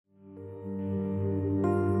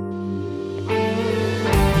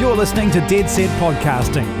You're listening to Dead Set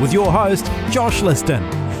Podcasting with your host, Josh Liston.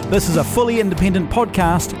 This is a fully independent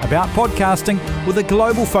podcast about podcasting with a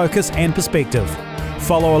global focus and perspective.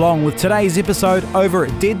 Follow along with today's episode over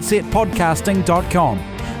at deadsetpodcasting.com.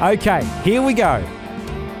 Okay, here we go.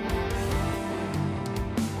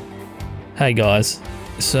 Hey guys,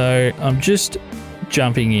 so I'm just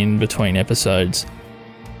jumping in between episodes,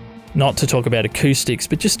 not to talk about acoustics,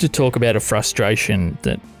 but just to talk about a frustration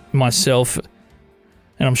that myself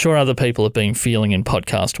and I'm sure other people have been feeling in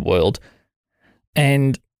podcast world.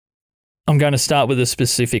 And I'm going to start with a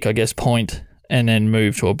specific, point, and then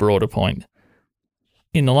move to a broader point.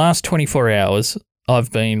 In the last 24 hours,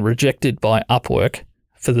 I've been rejected by Upwork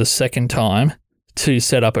for the second time to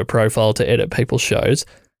set up a profile to edit people's shows.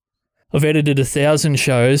 I've edited 1,000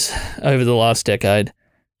 shows over the last decade,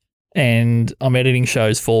 and I'm editing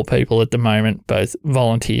shows for people at the moment, both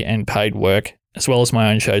volunteer and paid work, as well as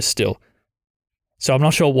my own shows still. So I'm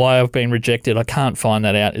not sure why I've been rejected. I can't find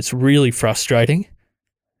that out. It's really frustrating.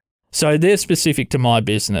 So they're specific to my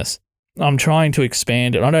business. I'm trying to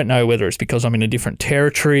expand it. I don't know whether it's because I'm in a different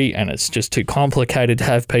territory and it's just too complicated to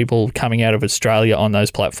have people coming out of Australia on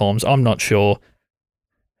those platforms. I'm not sure.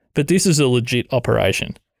 But this is a legit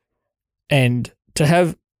operation. And to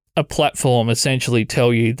have a platform essentially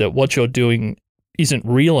tell you that what you're doing isn't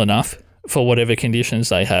real enough for whatever conditions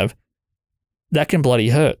they have, that can bloody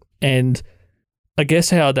hurt. And I guess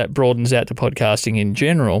how that broadens out to podcasting in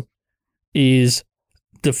general is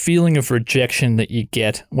the feeling of rejection that you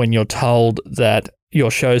get when you're told that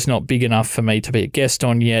your show's not big enough for me to be a guest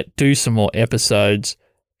on yet, do some more episodes.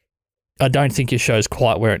 I don't think your show's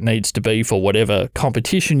quite where it needs to be for whatever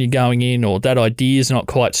competition you're going in, or that idea is not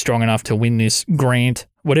quite strong enough to win this grant,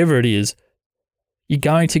 whatever it is, you're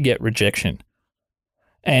going to get rejection.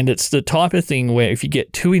 And it's the type of thing where if you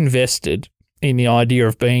get too invested in the idea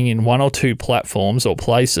of being in one or two platforms or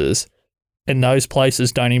places, and those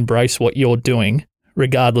places don't embrace what you're doing,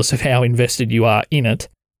 regardless of how invested you are in it,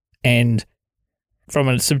 and from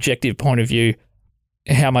a subjective point of view,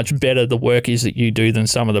 how much better the work is that you do than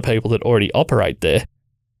some of the people that already operate there,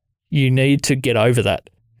 you need to get over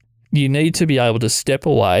that. You need to be able to step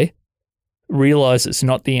away, realize it's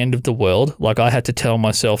not the end of the world, like I had to tell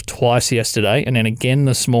myself twice yesterday and then again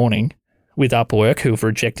this morning with Upwork, who have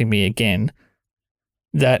rejected me again,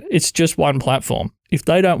 that it's just one platform. If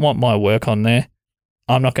they don't want my work on there,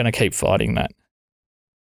 I'm not going to keep fighting that.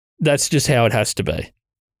 That's just how it has to be.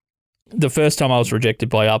 The first time I was rejected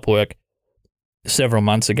by Upwork several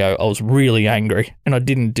months ago, I was really angry and I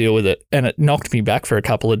didn't deal with it, and it knocked me back for a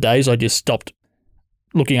couple of days. I just stopped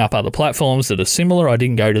looking up other platforms that are similar. I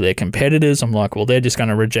didn't go to their competitors. I'm like, well, they're just going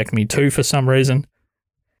to reject me too for some reason.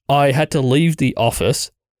 I had to leave the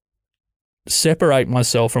office, separate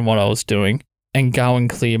myself from what I was doing, and go and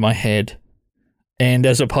clear my head. And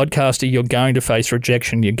as a podcaster, you're going to face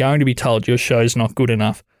rejection. You're going to be told your show's not good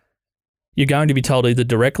enough. You're going to be told either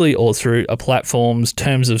directly or through a platform's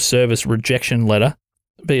terms of service rejection letter,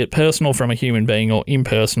 be it personal from a human being or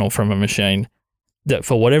impersonal from a machine, that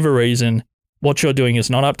for whatever reason, what you're doing is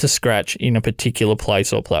not up to scratch in a particular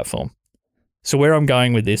place or platform. So where I'm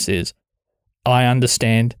going with this is, I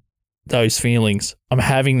understand those feelings. I'm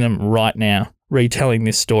having them right now, retelling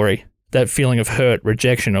this story. That feeling of hurt,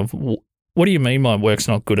 rejection of, what do you mean my work's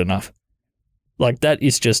not good enough? Like, that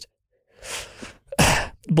is just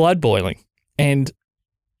blood boiling. And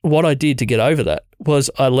what I did to get over that was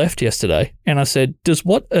I left yesterday and I said, does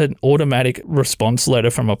what an automatic response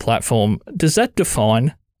letter from a platform, does that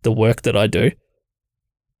define the work that I do?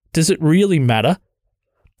 Does it really matter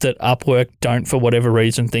that Upwork don't, for whatever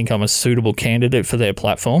reason, think I'm a suitable candidate for their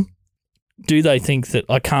platform? Do they think that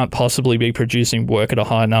I can't possibly be producing work at a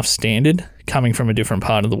high enough standard coming from a different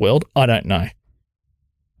part of the world? I don't know.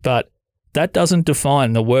 But that doesn't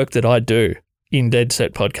define the work that I do in Dead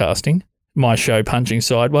Set Podcasting, my show Punching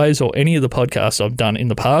Sideways, or any of the podcasts I've done in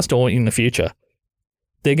the past or in the future.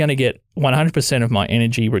 They're going to get 100% of my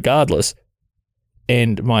energy regardless,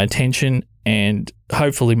 and my attention and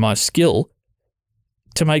hopefully my skill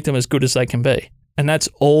to make them as good as they can be. And that's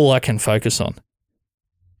all I can focus on.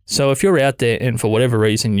 So if you're out there and for whatever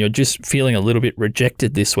reason you're just feeling a little bit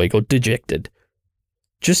rejected this week or dejected,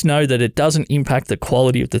 just know that it doesn't impact the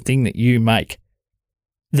quality of the thing that you make.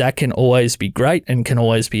 That can always be great and can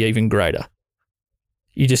always be even greater.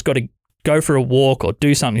 You just got to go for a walk or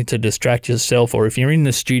do something to distract yourself, or if you're in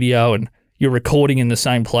the studio and you're recording in the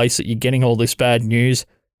same place that you're getting all this bad news,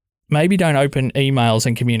 maybe don't open emails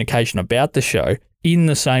and communication about the show in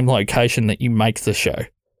the same location that you make the show.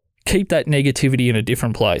 Keep that negativity in a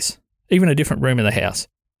different place, even a different room of the house.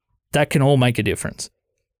 That can all make a difference.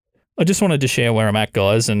 I just wanted to share where I'm at,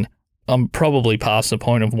 guys, and I'm probably past the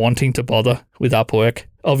point of wanting to bother with Upwork.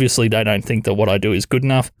 Obviously, they don't think that what I do is good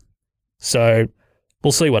enough. So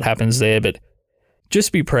we'll see what happens there, but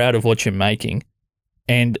just be proud of what you're making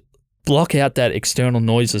and block out that external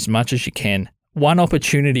noise as much as you can. One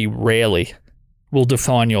opportunity rarely will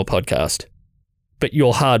define your podcast, but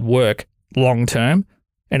your hard work long term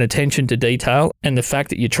and attention to detail and the fact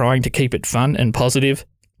that you're trying to keep it fun and positive,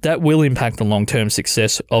 that will impact the long-term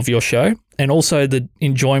success of your show and also the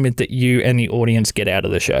enjoyment that you and the audience get out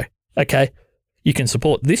of the show. Okay, you can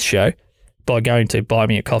support this show by going to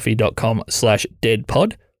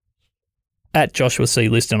buymeacoffee.com/deadpod, at Joshua C.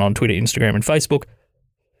 Liston on Twitter, Instagram and Facebook.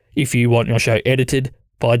 If you want your show edited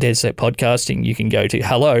by Dead Set Podcasting, you can go to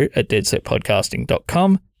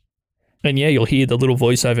hello@deadsetpodcasting.com. And yeah, you'll hear the little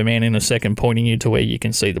voiceover man in a second pointing you to where you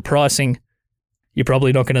can see the pricing. You're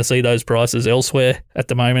probably not going to see those prices elsewhere at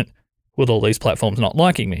the moment with all these platforms not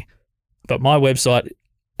liking me. But my website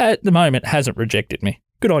at the moment hasn't rejected me.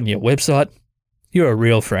 Good on you, website. You're a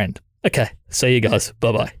real friend. Okay, see you guys.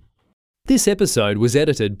 Bye-bye. This episode was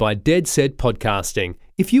edited by Dead Set Podcasting.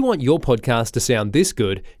 If you want your podcast to sound this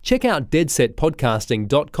good, check out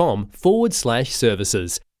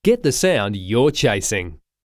deadsetpodcasting.com/services. Get the sound you're chasing.